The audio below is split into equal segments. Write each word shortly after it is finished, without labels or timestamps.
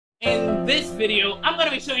In this video, I'm going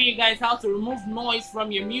to be showing you guys how to remove noise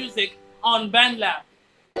from your music on Bandlab.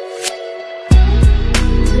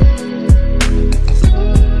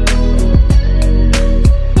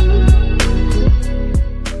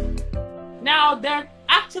 Now, there are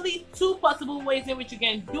actually two possible ways in which you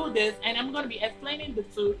can do this, and I'm going to be explaining the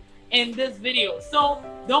two in this video, so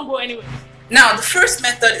don't go anywhere. Now, the first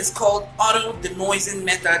method is called auto denoising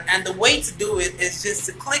method, and the way to do it is just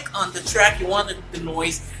to click on the track you want to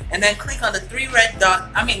denoise, and then click on the three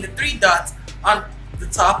dots on the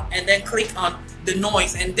top, and then click on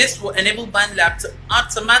denoise, and this will enable Bandlab to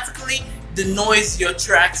automatically denoise your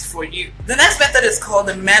tracks for you. The next method is called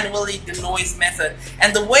the manually denoise method,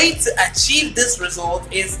 and the way to achieve this result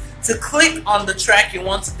is to click on the track you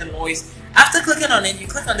want to denoise. After clicking on it, you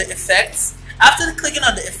click on the effects. After clicking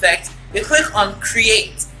on the effect, you click on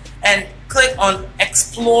create and click on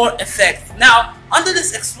explore effect. Now, under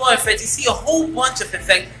this explore effect, you see a whole bunch of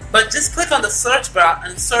effects, but just click on the search bar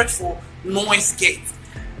and search for noise gate.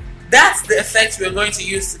 That's the effect we're going to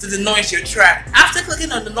use to denoise your track. After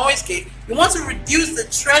clicking on the noise gate, you want to reduce the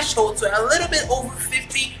threshold to a little bit over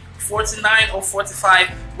 50, 49 or 45,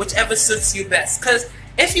 whichever suits you best. Because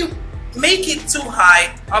if you make it too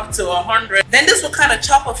high, up to 100, then this will kind of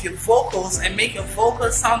chop off your vocals and make your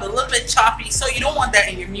vocals sound a little bit choppy, so you don't want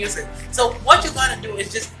that in your music. So what you're going to do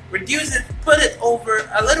is just reduce it, put it over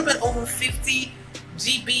a little bit over 50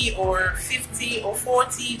 GB or 50 or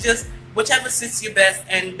 40, just whichever suits you best,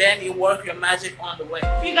 and then you work your magic on the way.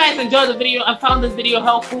 If you guys enjoyed the video and found this video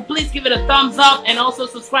helpful, please give it a thumbs up and also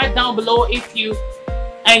subscribe down below if you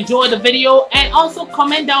enjoy the video, and also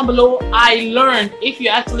comment down below I learned, if you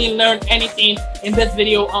actually learned anything in this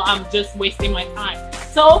video or I'm just wasting my time.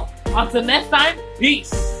 So until next time,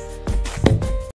 peace.